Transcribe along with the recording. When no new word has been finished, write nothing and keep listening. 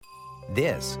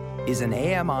This is an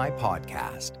AMI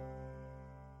podcast.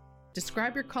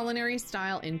 Describe your culinary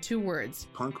style in 2 words.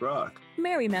 Punk rock.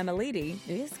 Mary Mammoliti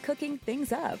is cooking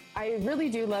things up. I really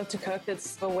do love to cook.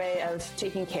 It's a way of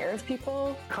taking care of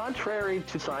people. Contrary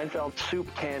to Seinfeld, soup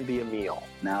can be a meal.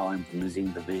 Now I'm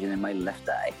losing the vision in my left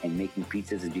eye, and making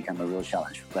pizzas has become a real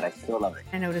challenge, but I still love it.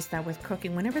 I noticed that with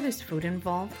cooking, whenever there's food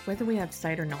involved, whether we have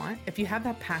sight or not, if you have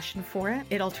that passion for it,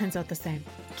 it all turns out the same.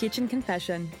 Kitchen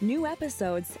Confession. New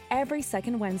episodes every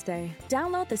second Wednesday.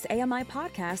 Download this AMI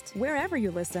podcast wherever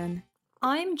you listen.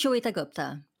 I'm Joeita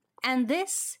Gupta, and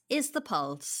this is The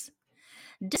Pulse.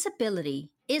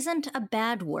 Disability isn't a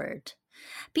bad word.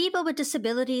 People with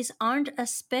disabilities aren't a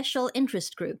special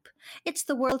interest group. It's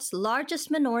the world's largest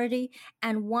minority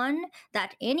and one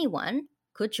that anyone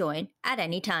could join at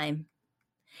any time.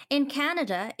 In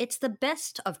Canada, it's the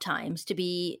best of times to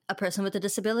be a person with a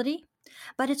disability,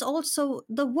 but it's also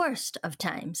the worst of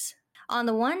times. On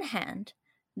the one hand,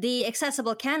 the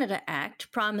Accessible Canada Act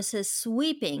promises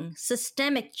sweeping,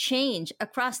 systemic change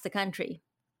across the country.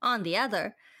 On the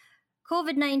other,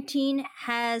 COVID-19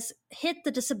 has hit the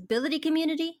disability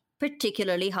community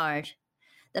particularly hard.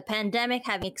 The pandemic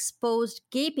having exposed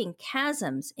gaping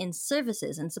chasms in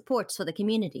services and supports for the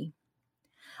community.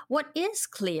 What is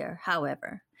clear,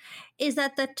 however, is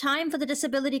that the time for the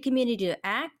disability community to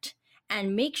act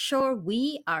and make sure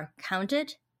we are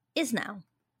counted is now.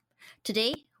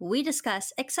 Today, we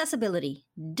discuss accessibility,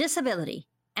 disability,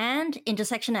 and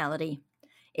intersectionality.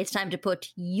 It's time to put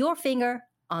your finger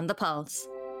on the pulse.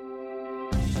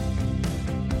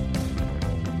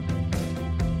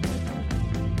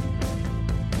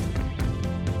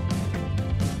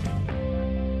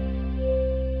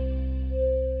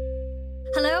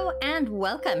 Hello and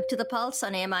welcome to The Pulse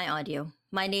on AMI Audio.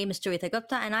 My name is Joeita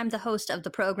Gupta and I'm the host of the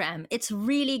program. It's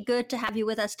really good to have you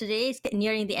with us today. It's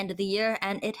nearing the end of the year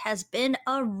and it has been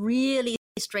a really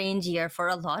strange year for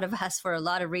a lot of us for a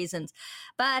lot of reasons.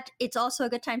 But it's also a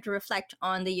good time to reflect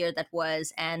on the year that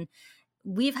was, and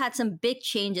we've had some big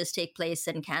changes take place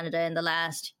in Canada in the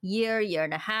last year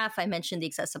and a half. I mentioned the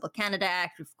Accessible Canada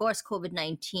Act, of course,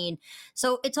 COVID-19.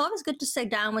 So it's always good to sit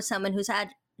down with someone who's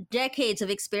had decades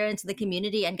of experience in the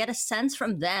community and get a sense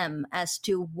from them as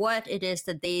to what it is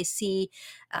that they see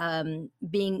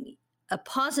being a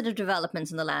positive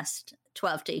developments in the last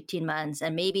 12 to 18 months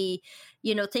and maybe,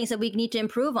 things that we need to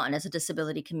improve on as a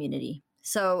disability community.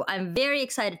 So I'm very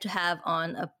excited to have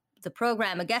on the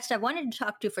program a guest I've wanted to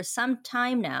talk to for some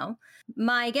time now.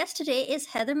 My guest today is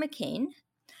Heather McCain,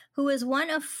 who is one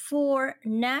of 4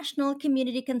 national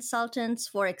community consultants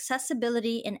for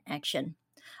Accessibility in Action,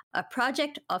 a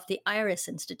project of the IRIS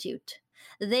Institute.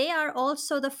 They are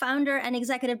also the founder and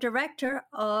executive director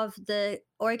of the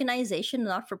organization,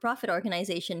 not-for-profit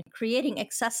organization, Creating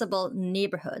Accessible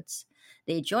Neighborhoods.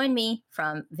 They join me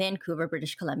from Vancouver,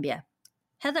 British Columbia.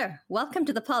 Heather, welcome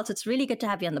to The Pulse. It's really good to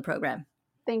have you on the program.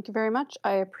 Thank you very much.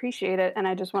 I appreciate it. And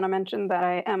I just want to mention that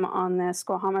I am on the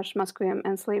Squamish, Musqueam,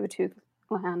 and Tsleil-Waututh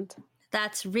land.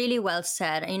 That's really well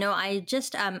said. I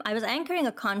was anchoring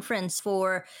a conference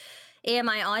for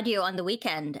AMI Audio on the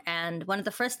weekend, and one of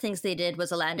the first things they did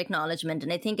was a land acknowledgement.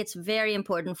 And I think it's very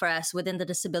important for us within the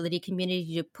disability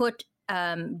community to put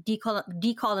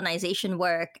decolonization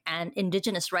work and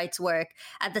Indigenous rights work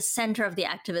at the center of the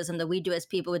activism that we do as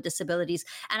people with disabilities.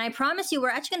 And I promise you, we're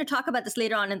actually going to talk about this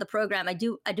later on in the program. I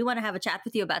do want to have a chat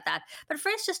with you about that. But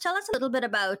first, just tell us a little bit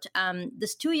about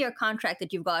this 2-year contract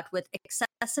that you've got with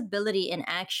Accessibility in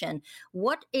Action.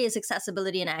 What is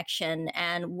Accessibility in Action,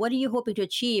 and what are you hoping to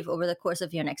achieve over the course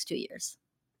of your next 2 years?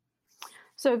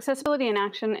 So Accessibility in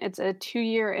Action, it's a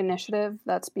 2-year initiative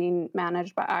that's being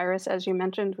managed by IRIS, as you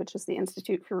mentioned, which is the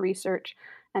Institute for Research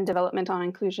and Development on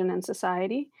Inclusion in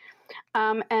Society.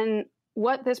 And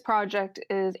what this project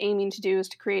is aiming to do is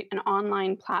to create an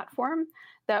online platform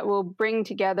that will bring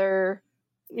together,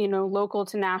 local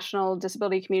to national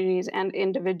disability communities and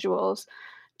individuals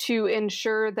to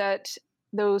ensure that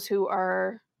those who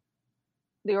are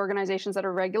the organizations that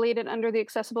are regulated under the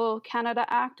Accessible Canada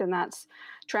Act, and that's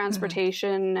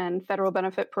transportation and federal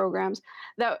benefit programs,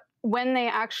 that when they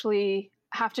actually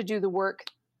have to do the work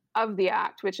of the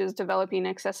Act, which is developing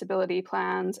accessibility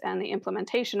plans and the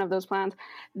implementation of those plans,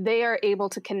 they are able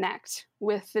to connect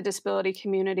with the disability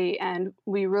community. And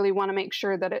we really want to make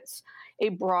sure that it's a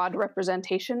broad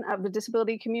representation of the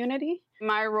disability community.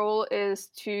 My role is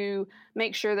to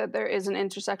make sure that there is an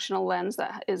intersectional lens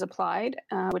that is applied,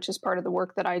 which is part of the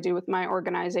work that I do with my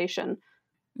organization.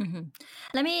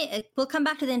 Mm-hmm. We'll come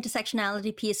back to the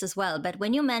intersectionality piece as well. But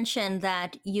when you mentioned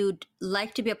that you'd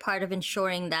like to be a part of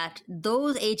ensuring that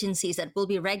those agencies that will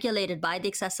be regulated by the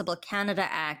Accessible Canada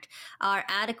Act are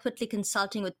adequately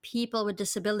consulting with people with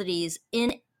disabilities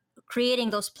in creating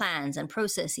those plans and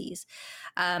processes,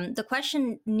 the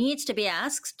question needs to be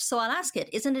asked. So I'll ask it: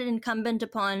 isn't it incumbent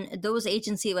upon those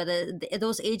agencies,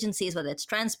 whether it's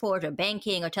transport or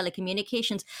banking or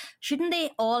telecommunications, shouldn't they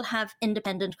all have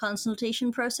independent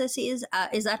consultation processes?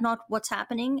 Is that not what's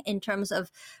happening in terms of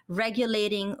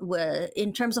regulating,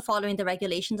 in terms of following the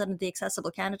regulations under the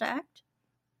Accessible Canada Act?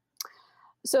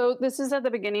 So this is at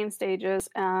the beginning stages,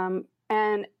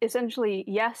 and essentially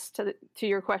yes to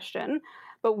your question.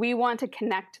 But we want to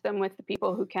connect them with the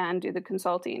people who can do the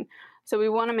consulting. So we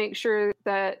want to make sure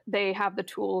that they have the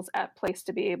tools at place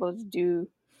to be able to do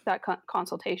that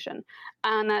consultation,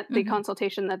 and that the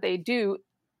consultation that they do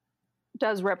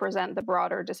does represent the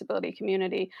broader disability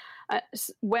community.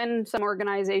 When some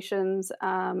organizations,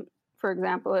 for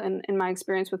example, in my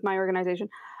experience with my organization,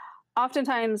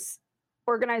 oftentimes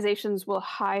organizations will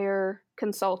hire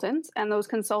consultants, and those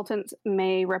consultants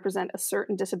may represent a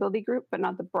certain disability group, but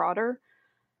not the broader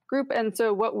group. And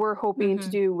so what we're hoping to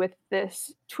do with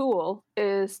this tool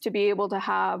is to be able to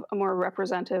have a more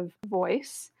representative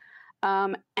voice,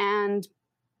 and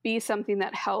be something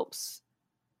that helps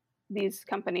these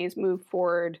companies move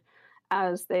forward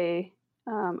as they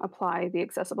apply the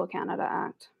Accessible Canada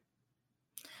Act.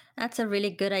 That's a really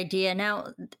good idea.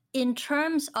 Now, in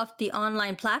terms of the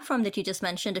online platform that you just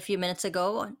mentioned a few minutes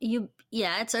ago,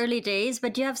 it's early days,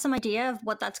 but do you have some idea of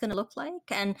what that's going to look like,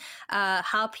 and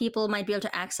how people might be able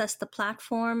to access the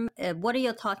platform? What are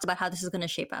your thoughts about how this is going to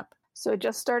shape up? So it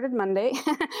just started Monday.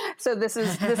 So this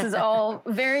is all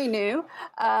very new.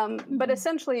 But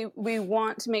essentially, we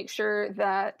want to make sure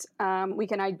that we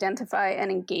can identify and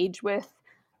engage with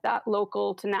that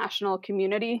local to national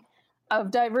community of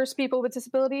diverse people with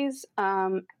disabilities,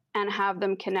 and have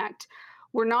them connect.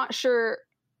 We're not sure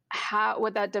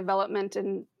what that development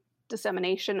and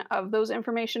dissemination of those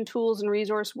information tools and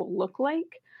resource will look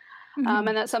like. And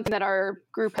that's something that our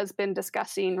group has been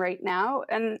discussing right now.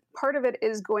 And part of it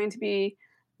is going to be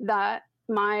that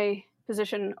my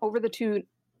position over the 2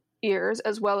 years,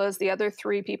 as well as the other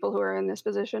 3 people who are in this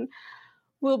position,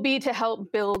 will be to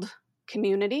help build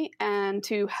community and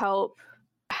to help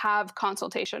have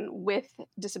consultation with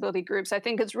disability groups. I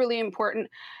think it's really important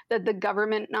that the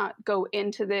government not go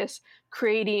into this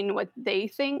creating what they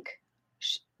think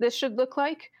this should look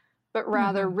like, but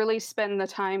rather really spend the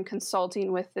time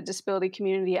consulting with the disability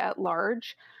community at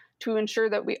large to ensure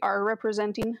that we are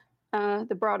representing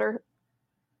the broader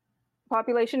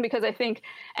population. Because I think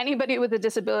anybody with a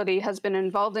disability has been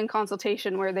involved in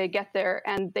consultation where they get there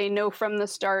and they know from the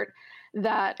start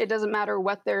that it doesn't matter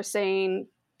what they're saying,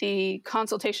 the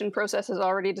consultation process has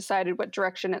already decided what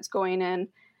direction it's going in,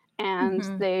 and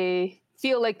they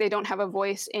feel like they don't have a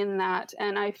voice in that.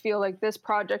 And I feel like this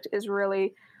project is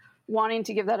really wanting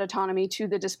to give that autonomy to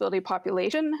the disability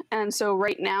population. And so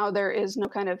right now there is no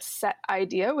kind of set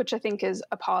idea, which I think is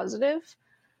a positive,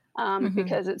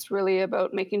 because it's really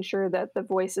about making sure that the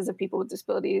voices of people with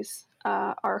disabilities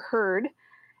are heard.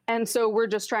 And so we're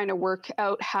just trying to work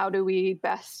out how do we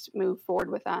best move forward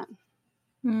with that.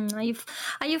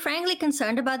 Are you frankly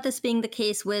concerned about this being the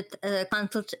case with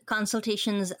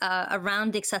consultations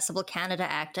around the Accessible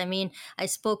Canada Act? I mean, I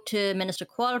spoke to Minister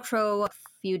Qualtrough a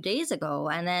few days ago,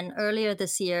 and then earlier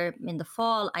this year in the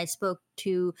fall, I spoke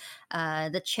to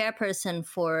the chairperson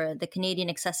for the Canadian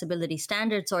Accessibility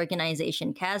Standards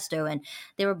Organization, CASDO, and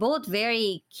they were both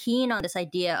very keen on this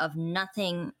idea of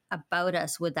nothing about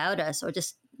us without us, or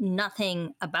just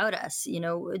nothing about us. You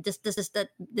know, this is that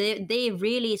they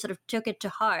really sort of took it to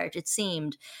heart, it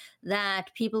seemed,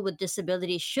 that people with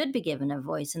disabilities should be given a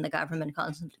voice in the government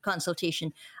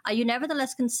consultation. Are you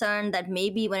nevertheless concerned that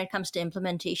maybe when it comes to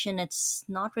implementation, it's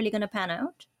not really going to pan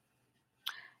out?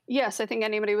 Yes, I think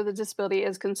anybody with a disability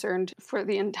is concerned for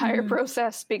the entire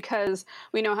process, because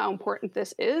we know how important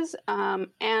this is.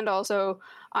 And also,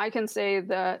 I can say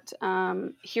that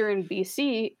here in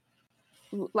BC,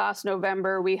 last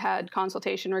November, we had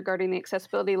consultation regarding the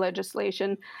accessibility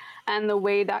legislation, and the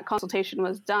way that consultation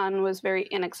was done was very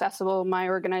inaccessible. My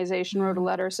organization wrote a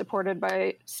letter supported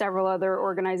by several other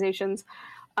organizations,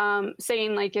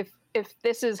 saying, like, if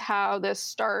this is how this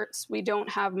starts, we don't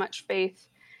have much faith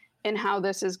in how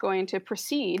this is going to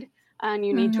proceed, and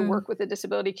you need to work with the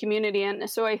disability community. And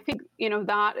so I think,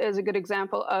 that is a good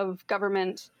example of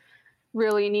government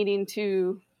really needing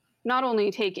to not only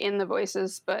take in the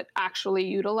voices, but actually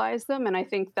utilize them. And I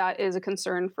think that is a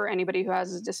concern for anybody who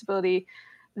has a disability,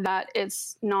 that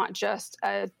it's not just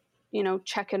a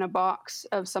check in a box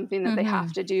of something that they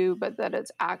have to do, but that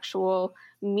it's actual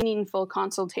meaningful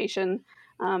consultation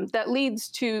that leads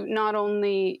to not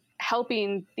only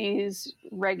helping these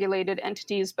regulated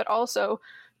entities, but also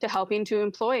to helping to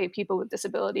employ people with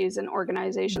disabilities and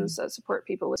organizations that support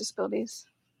people with disabilities.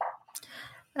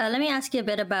 Let me ask you a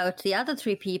bit about the other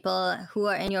three people who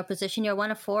are in your position. You're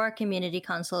one of four community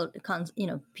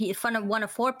one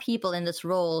of four people in this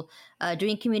role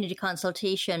doing community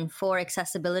consultation for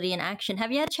accessibility in action.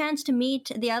 Have you had a chance to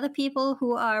meet the other people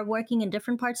who are working in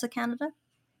different parts of Canada?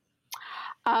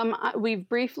 We've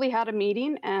briefly had a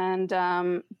meeting,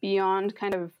 and beyond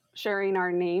kind of sharing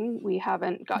our name, we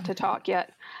haven't got to talk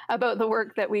yet about the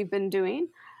work that we've been doing.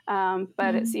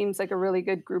 But it seems like a really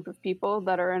good group of people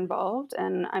that are involved,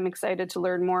 and I'm excited to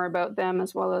learn more about them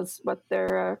as well as what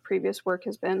their previous work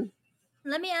has been.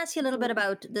 Let me ask you a little bit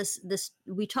about this.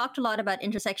 We talked a lot about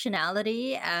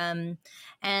intersectionality,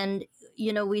 and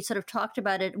we sort of talked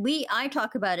about it. I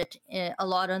talk about it a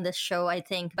lot on this show, I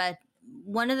think. But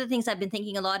one of the things I've been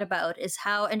thinking a lot about is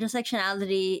how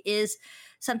intersectionality is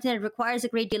something that requires a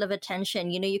great deal of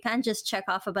attention. You can't just check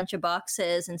off a bunch of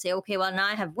boxes and say, okay, well, now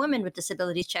I have women with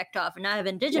disabilities checked off, and now I have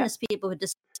Indigenous people with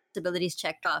disabilities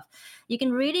checked off. You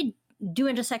can really do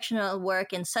intersectional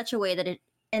work in such a way that it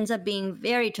ends up being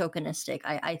very tokenistic,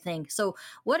 I think. So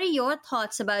what are your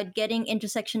thoughts about getting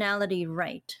intersectionality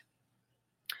right?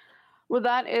 Well,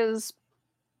 that is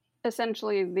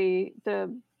essentially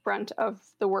the brunt of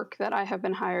the work that I have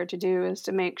been hired to do, is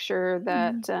to make sure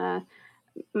that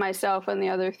myself and the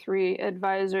other three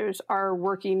advisors are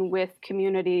working with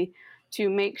community to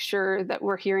make sure that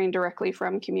we're hearing directly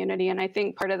from community. And I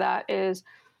think part of that is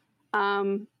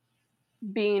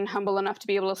being humble enough to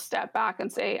be able to step back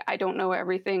and say, I don't know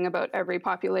everything about every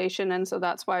population. And so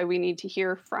that's why we need to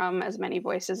hear from as many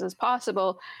voices as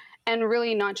possible, and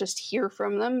really not just hear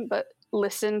from them, but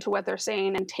listen to what they're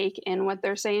saying and take in what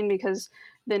they're saying, because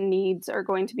the needs are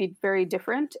going to be very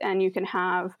different. And you can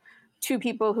have two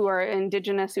people who are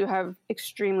Indigenous who have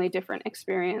extremely different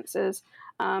experiences,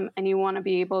 and you want to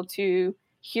be able to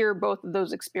hear both of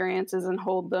those experiences and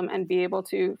hold them and be able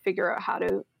to figure out how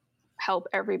to help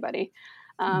everybody.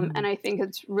 And I think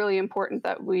it's really important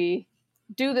that we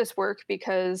do this work,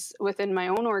 because within my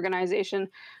own organization,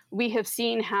 we have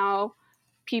seen how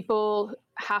people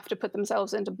have to put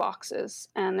themselves into boxes,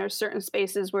 and there's certain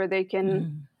spaces where they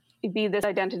can be this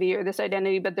identity or this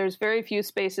identity, but there's very few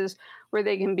spaces where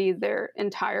they can be their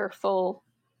entire full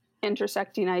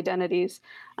intersecting identities.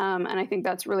 And I think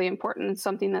that's really important.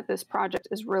 Something that this project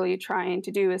is really trying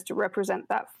to do is to represent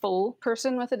that full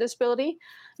person with a disability,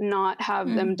 not have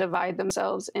them divide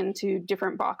themselves into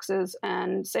different boxes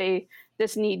and say,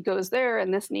 this need goes there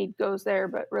and this need goes there,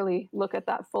 but really look at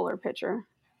that fuller picture.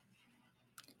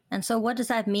 And so what does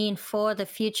that mean for the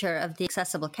future of the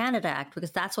Accessible Canada Act?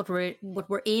 Because that's what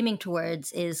we're aiming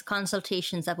towards, is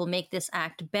consultations that will make this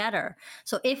act better.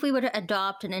 So if we were to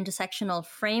adopt an intersectional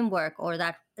framework or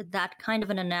that kind of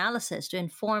an analysis to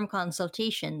inform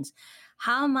consultations,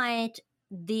 how might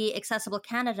the Accessible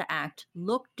Canada Act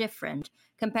look different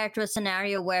compared to a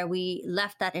scenario where we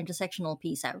left that intersectional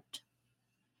piece out?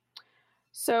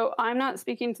 So I'm not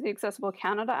speaking to the Accessible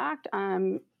Canada Act.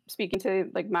 I'm speaking to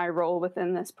my role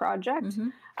within this project,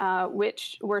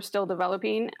 which we're still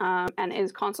developing, and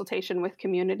is consultation with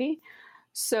community.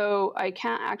 So I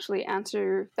can't actually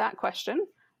answer that question,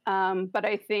 but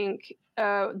I think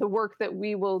the work that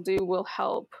we will do will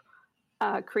help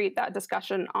create that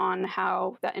discussion on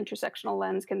how that intersectional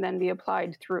lens can then be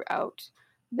applied throughout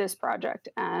this project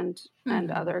and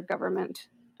other government,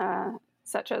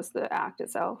 such as the Act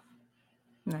itself.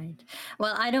 Right.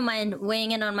 Well, I don't mind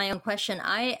weighing in on my own question.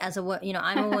 I'm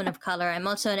a woman of color. I'm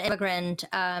also an immigrant,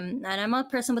 and I'm a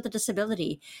person with a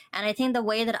disability. And I think the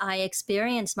way that I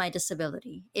experience my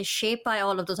disability is shaped by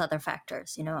all of those other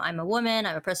factors. I'm a woman,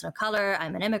 I'm a person of color,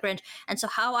 I'm an immigrant. And so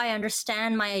how I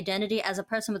understand my identity as a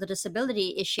person with a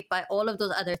disability is shaped by all of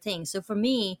those other things. So for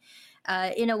me,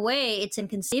 in a way, it's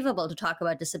inconceivable to talk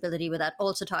about disability without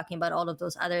also talking about all of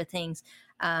those other things.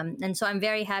 And so I'm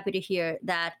very happy to hear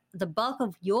that the bulk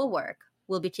of your work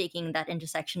will be taking that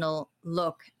intersectional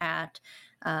look at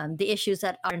the issues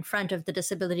that are in front of the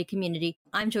disability community.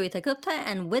 I'm Joeita Gupta,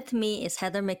 and with me is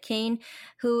Heather McCain,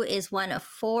 who is one of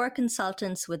 4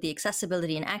 consultants with the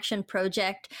Accessibility in Action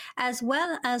project, as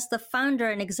well as the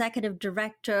founder and executive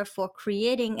director for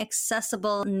Creating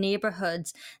Accessible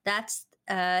Neighborhoods. That's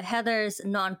Heather's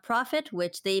nonprofit,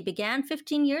 which they began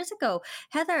 15 years ago.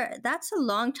 Heather, that's a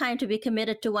long time to be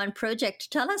committed to one project.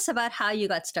 Tell us about how you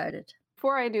got started.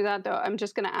 Before I do that, though, I'm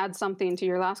just going to add something to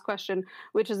your last question,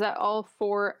 which is that all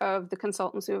 4 of the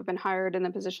consultants who have been hired in the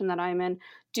position that I'm in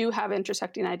do have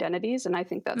intersecting identities. And I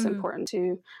think that's important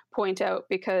to point out,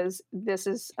 because this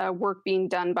is work being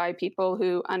done by people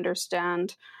who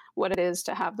understand what it is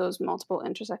to have those multiple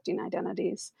intersecting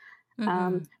identities.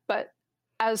 But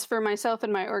as for myself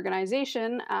and my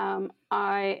organization,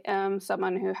 I am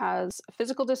someone who has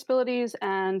physical disabilities,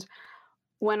 and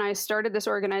when I started this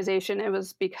organization, it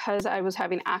was because I was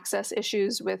having access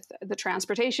issues with the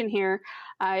transportation here.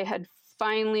 I had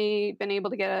finally been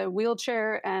able to get a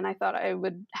wheelchair, and I thought I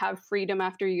would have freedom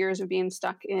after years of being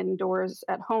stuck indoors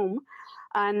at home.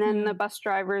 And then the bus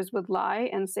drivers would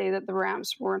lie and say that the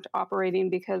ramps weren't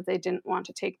operating because they didn't want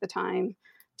to take the time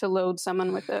to load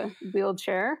someone with a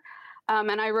wheelchair.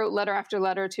 And I wrote letter after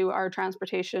letter to our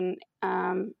transportation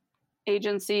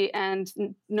agency, and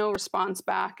no response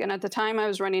back. And at the time I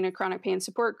was running a chronic pain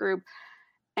support group,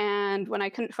 and when I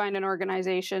couldn't find an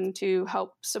organization to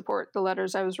help support the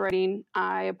letters I was writing,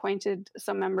 I appointed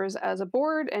some members as a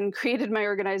board and created my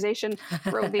organization,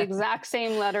 wrote the exact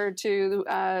same letter to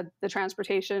the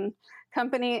transportation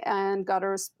company, and got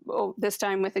this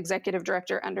time with executive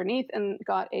director underneath, and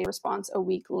got a response a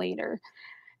week later.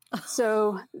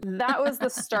 So that was the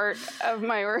start of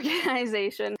my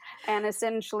organization. And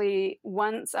essentially,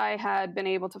 once I had been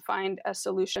able to find a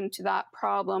solution to that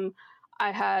problem,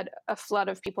 I had a flood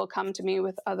of people come to me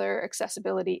with other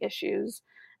accessibility issues.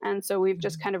 And so we've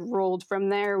just kind of rolled from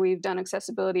there. We've done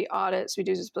accessibility audits. We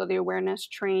do disability awareness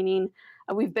training.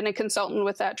 We've been a consultant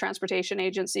with that transportation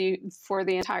agency for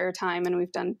the entire time. And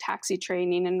we've done taxi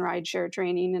training and rideshare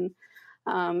training.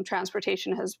 And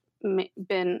transportation has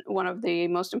been one of the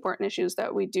most important issues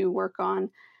that we do work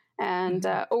on. And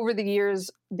over the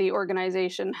years, the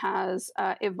organization has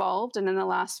evolved. And in the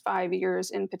last 5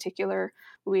 years in particular,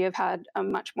 we have had a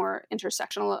much more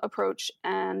intersectional approach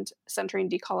and centering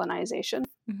decolonization.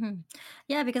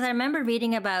 Yeah, because I remember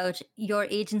reading about your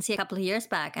agency a couple of years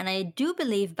back. And I do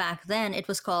believe back then it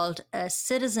was called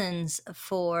Citizens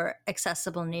for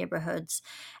Accessible Neighborhoods.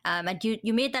 And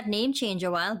you made that name change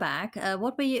a while back.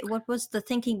 What was the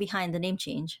thinking behind the name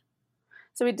change?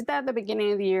 So we did that at the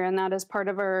beginning of the year, and that is part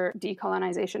of our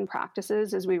decolonization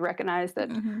practices, is we recognize that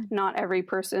not every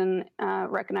person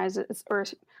recognizes or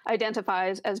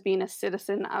identifies as being a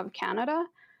citizen of Canada.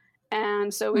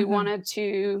 And so we wanted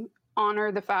to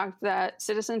honor the fact that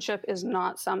citizenship is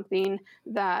not something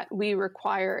that we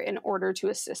require in order to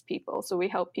assist people. So we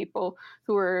help people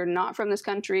who are not from this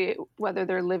country, whether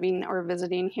they're living or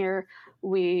visiting here.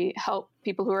 We help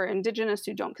people who are Indigenous,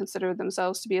 who don't consider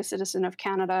themselves to be a citizen of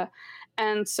Canada.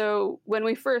 And so when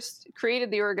we first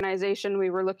created the organization, we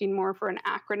were looking more for an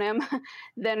acronym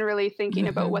than really thinking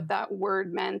about what that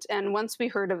word meant. And once we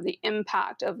heard of the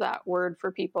impact of that word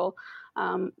for people,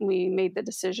 we made the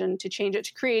decision to change it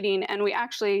to creating. And we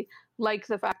actually like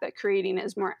the fact that creating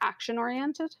is more action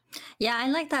oriented. Yeah, I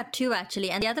like that too,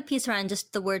 actually. And the other piece around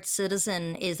just the word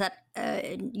citizen is that,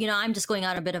 I'm just going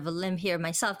on a bit of a limb here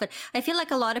myself, but I feel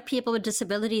like a lot of people with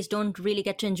disabilities don't really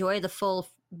get to enjoy the full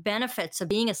benefits of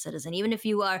being a citizen. Even if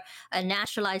you are a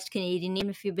naturalized Canadian, even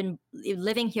if you've been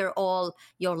living here all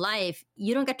your life,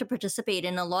 you don't get to participate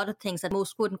in a lot of things that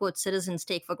most quote unquote citizens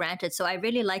take for granted. So I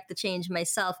really like the change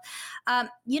myself.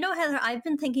 Heather, I've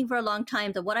been thinking for a long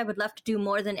time that what I would love to do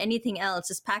more than anything else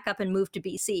is pack up and move to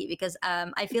BC, because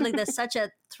I feel like there's such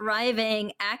a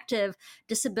thriving, active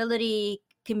disability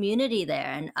community there.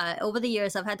 And over the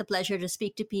years, I've had the pleasure to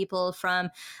speak to people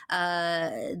from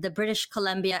the British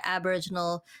Columbia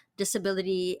Aboriginal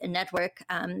Disability Network,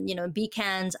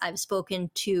 BCANS. I've spoken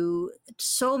to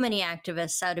so many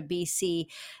activists out of BC.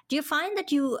 Do you find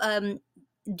that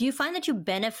you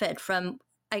benefit from,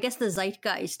 I guess, the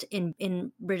zeitgeist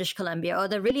in British Columbia, or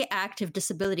the really active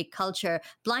disability culture?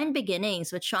 Blind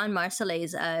Beginnings with Sean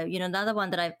Marcellet,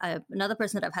 another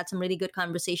person that I've had some really good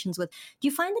conversations with. Do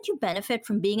you find that you benefit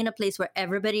from being in a place where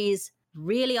everybody's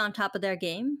really on top of their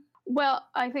game? Well,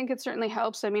 I think it certainly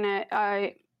helps. I mean,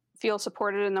 I feel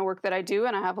supported in the work that I do,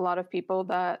 and I have a lot of people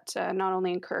that not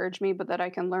only encourage me, but that I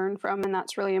can learn from, and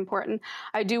that's really important.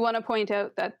 I do want to point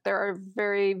out that there are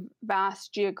very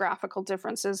vast geographical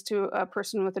differences to a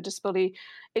person with a disability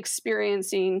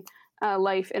experiencing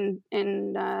life in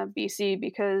BC,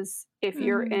 because if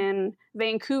you're in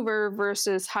Vancouver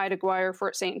versus Haida Gwaii,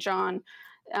 Fort St. John,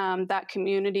 that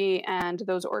community and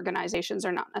those organizations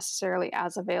are not necessarily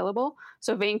as available.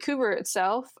 So Vancouver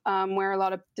itself, where a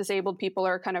lot of disabled people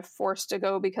are kind of forced to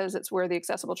go because it's where the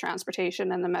accessible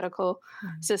transportation and the medical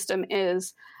system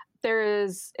is, there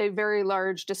is a very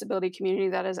large disability community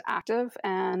that is active,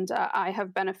 and I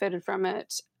have benefited from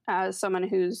it as someone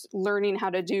who's learning how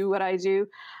to do what I do,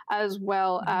 as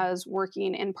well as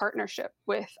working in partnership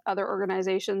with other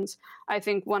organizations. I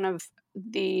think one of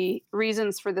the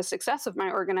reasons for the success of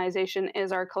my organization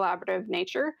is our collaborative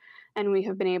nature. And we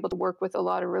have been able to work with a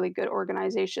lot of really good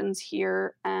organizations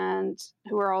here and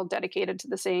who are all dedicated to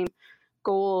the same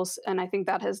goals. And I think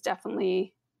that has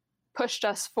definitely pushed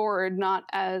us forward, not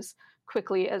as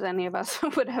quickly as any of us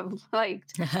would have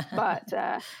liked, but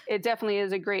it definitely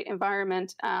is a great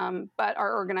environment. But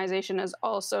our organization is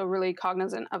also really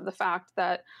cognizant of the fact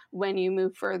that when you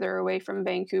move further away from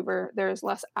Vancouver, there's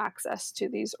less access to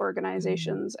these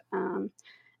organizations.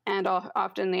 And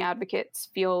often the advocates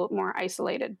feel more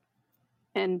isolated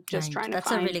and just trying to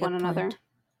find one another.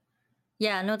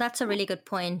 Yeah, no, that's a really good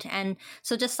point. And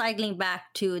so just cycling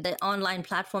back to the online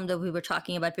platform that we were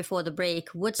talking about before the break,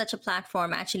 would such a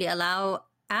platform actually allow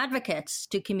advocates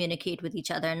to communicate with each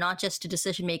other, not just to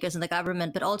decision makers in the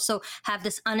government, but also have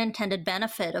this unintended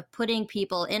benefit of putting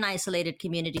people in isolated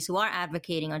communities who are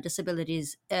advocating on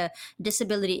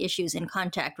disability issues in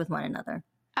contact with one another?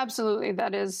 Absolutely.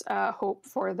 That is hope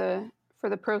for the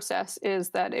process, is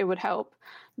that it would help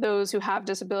those who have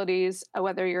disabilities,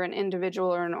 whether you're an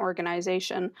individual or an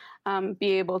organization,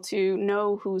 be able to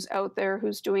know who's out there,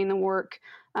 who's doing the work,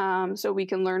 so we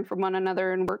can learn from one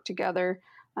another and work together,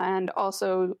 and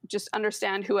also just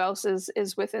understand who else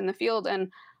is within the field.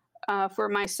 And for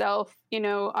myself,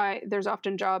 there's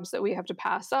often jobs that we have to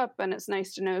pass up, and it's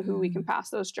nice to know who we can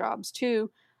pass those jobs to.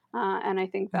 And I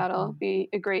think that'll be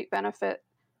a great benefit.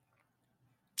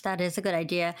 That is a good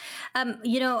idea. I've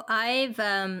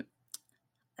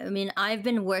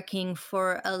been working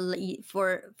for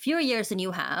fewer years than you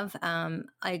have.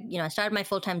 I started my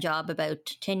full-time job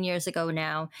about 10 years ago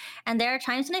now, and there are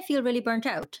times when I feel really burnt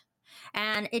out.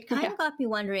 And it kind of got me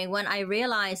wondering when I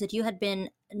realized that you had been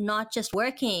not just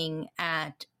working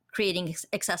at creating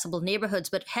accessible neighborhoods,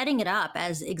 but heading it up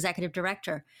as executive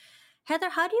director.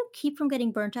 Heather, how do you keep from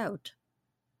getting burnt out?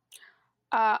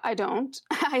 I don't.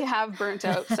 I have burnt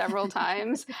out several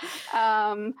times.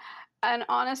 And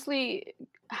honestly,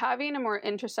 having a more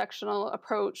intersectional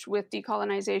approach with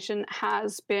decolonization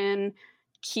has been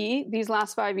key these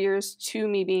last 5 years to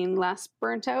me being less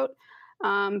burnt out,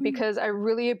 because I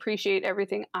really appreciate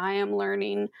everything I am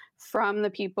learning from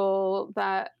the people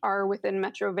that are within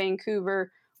Metro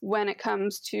Vancouver when it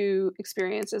comes to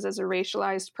experiences as a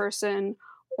racialized person,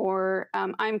 or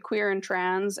I'm queer and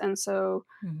trans. And so,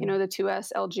 the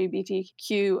 2S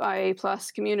LGBTQIA plus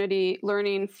community,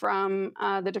 learning from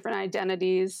the different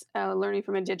identities, learning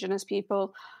from Indigenous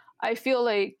people. I feel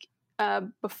like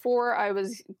before I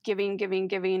was giving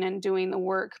and doing the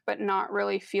work, but not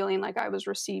really feeling like I was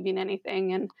receiving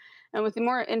anything. And with the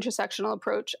more intersectional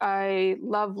approach, I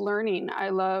love learning. I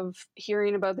love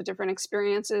hearing about the different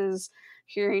experiences,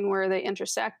 hearing where they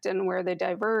intersect and where they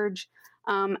diverge.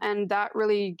 And that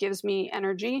really gives me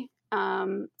energy.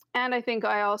 And I think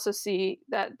I also see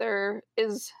that there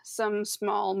is some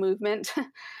small movement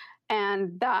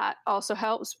and that also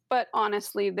helps. But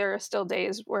honestly, there are still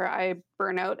days where I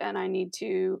burn out and I need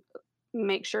to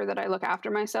make sure that I look after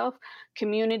myself.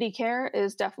 Community care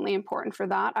is definitely important for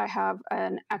that. I have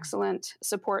an excellent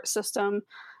support system.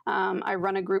 I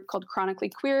run a group called Chronically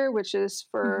Queer, which is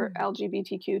for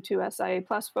LGBTQ2SIA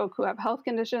plus folk who have health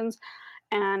conditions.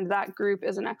 And that group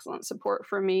is an excellent support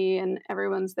for me, and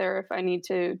everyone's there if I need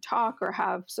to talk or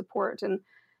have support. And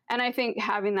I think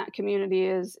having that community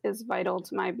is vital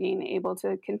to my being able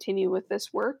to continue with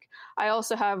this work. I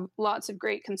also have lots of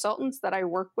great consultants that I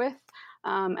work with,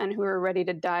 and who are ready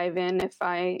to dive in if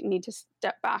I need to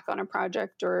step back on a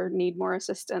project or need more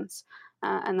assistance.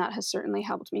 And that has certainly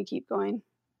helped me keep going.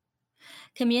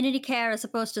 Community care as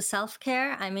opposed to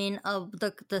self-care. I mean,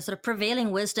 the sort of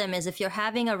prevailing wisdom is if you're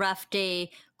having a rough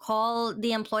day, call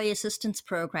the employee assistance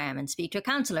program and speak to a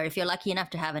counselor if you're lucky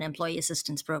enough to have an employee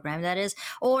assistance program, that is,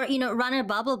 or, run a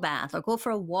bubble bath or go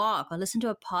for a walk or listen to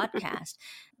a podcast.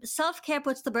 Self-care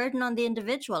puts the burden on the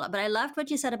individual. But I loved what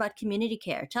you said about community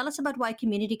care. Tell us about why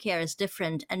community care is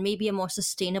different and maybe a more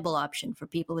sustainable option for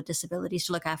people with disabilities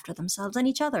to look after themselves and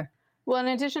each other. Well, in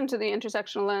addition to the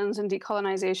intersectional lens and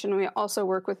decolonization, we also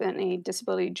work within a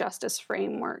disability justice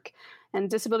framework. And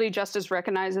disability justice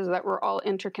recognizes that we're all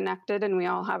interconnected and we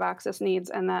all have access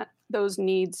needs, and that those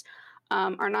needs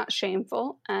are not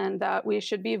shameful, and that we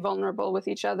should be vulnerable with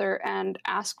each other and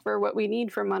ask for what we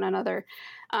need from one another.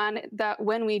 And that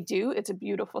when we do, it's a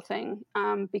beautiful thing,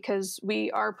 because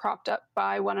we are propped up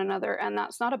by one another, and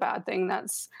that's not a bad thing.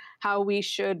 That's how we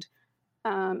should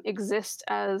exist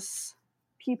as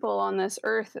people on this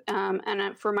earth.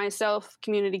 And for myself,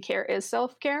 community care is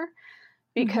self-care.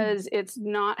 because it's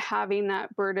not having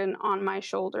that burden on my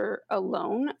shoulder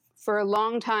alone. For a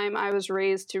long time, I was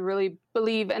raised to really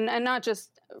believe, and not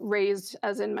just raised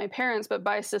as in my parents, but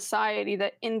by society,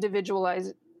 that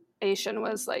individualization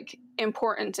was like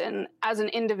important. And as an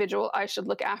individual, I should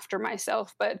look after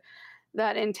myself. But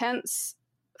that intense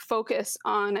focus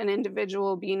on an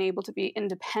individual being able to be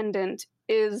independent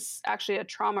is actually a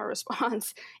trauma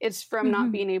response. It's from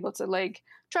not being able to like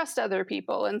trust other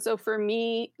people. And so for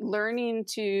me, learning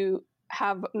to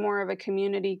have more of a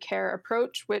community care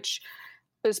approach, which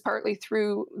is partly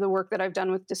through the work that I've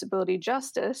done with disability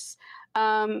justice,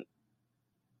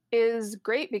 is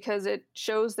great because it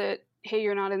shows that, hey,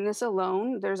 you're not in this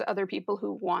alone. There's other people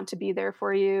who want to be there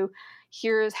for you.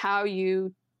 Here's how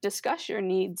you discuss your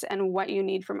needs and what you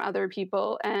need from other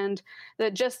people. And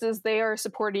that just as they are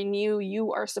supporting you,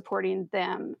 you are supporting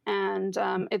them. And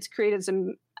it's created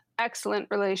some excellent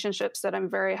relationships that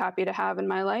I'm very happy to have in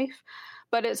my life.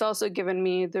 But it's also given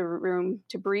me the room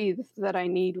to breathe that I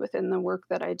need within the work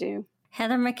that I do.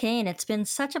 Heather McCain, it's been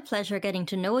such a pleasure getting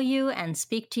to know you and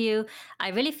speak to you. I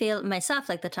really feel myself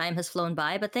like the time has flown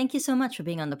by, but thank you so much for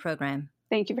being on the program.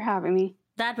 Thank you for having me.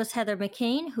 That was Heather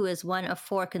McCain, who is one of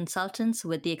 4 consultants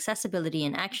with the Accessibility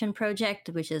in Action project,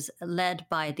 which is led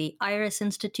by the IRIS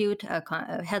Institute.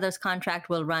 Heather's contract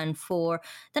will run for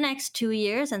the next 2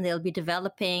 years, and they'll be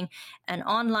developing an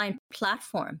online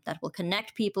platform that will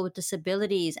connect people with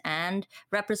disabilities and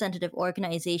representative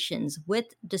organizations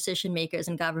with decision makers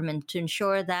in government to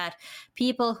ensure that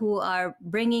people who are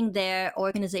bringing their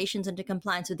organizations into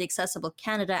compliance with the Accessible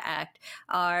Canada Act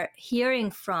are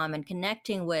hearing from and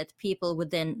connecting with people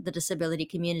within the disability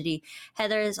community.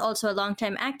 Heather is also a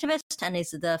longtime activist and is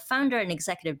the founder and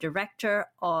executive director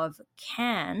of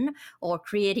CAN, or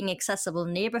Creating Accessible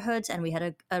Neighborhoods. And we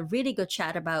had a really good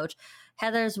chat about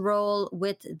Heather's role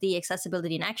with the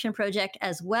Accessibility in Action project,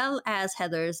 as well as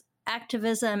Heather's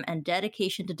activism and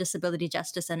dedication to disability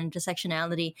justice and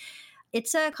intersectionality.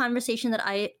 It's a conversation that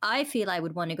I feel I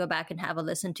would want to go back and have a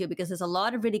listen to, because there's a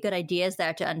lot of really good ideas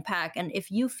there to unpack. And if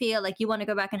you feel like you want to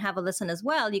go back and have a listen as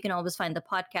well, you can always find the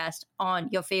podcast on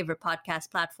your favorite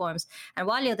podcast platforms. And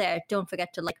while you're there, don't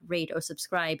forget to like, rate, or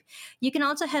subscribe. You can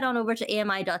also head on over to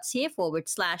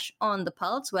ami.ca/on the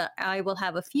pulse, where I will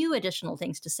have a few additional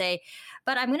things to say.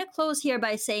 But I'm going to close here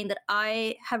by saying that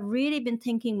I have really been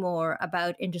thinking more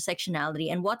about intersectionality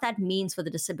and what that means for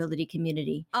the disability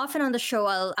community. Often on the show,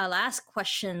 I'll ask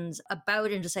questions about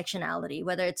intersectionality,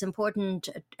 whether it's important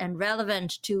and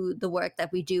relevant to the work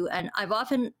that we do. And I've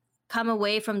often come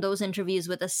away from those interviews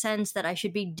with a sense that I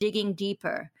should be digging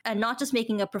deeper and not just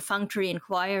making a perfunctory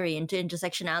inquiry into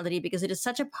intersectionality, because it is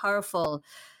such a powerful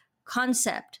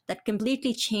concept that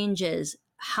completely changes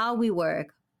how we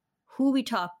work, who we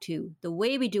talk to, the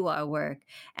way we do our work,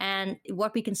 and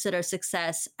what we consider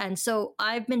success. And so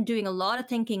I've been doing a lot of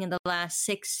thinking in the last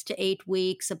 6 to 8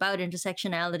 weeks about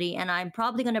intersectionality, and I'm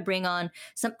probably going to bring on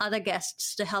some other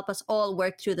guests to help us all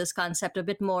work through this concept a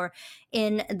bit more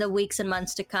in the weeks and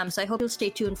months to come. So I hope you'll stay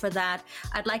tuned for that.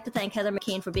 I'd like to thank Heather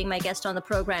McCain for being my guest on the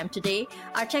program today.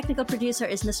 Our technical producer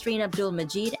is Nasreen Abdul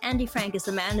Majid. Andy Frank is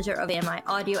the manager of AMI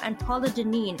Audio, and Paula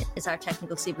Deneen is our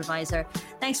technical supervisor.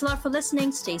 Thanks a lot for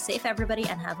listening. Stay safe, everybody,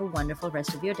 and have a wonderful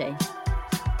rest of your day.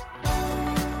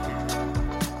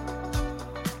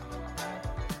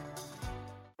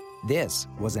 This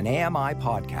was an AMI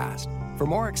podcast. For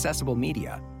more accessible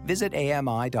media, visit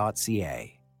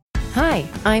ami.ca. Hi,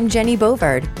 I'm Jenny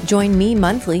Bovard. Join me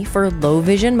monthly for Low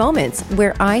Vision Moments,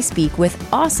 where I speak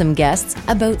with awesome guests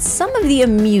about some of the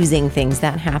amusing things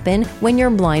that happen when you're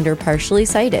blind or partially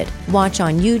sighted. Watch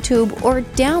on YouTube or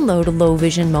download Low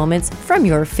Vision Moments from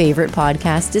your favorite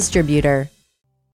podcast distributor.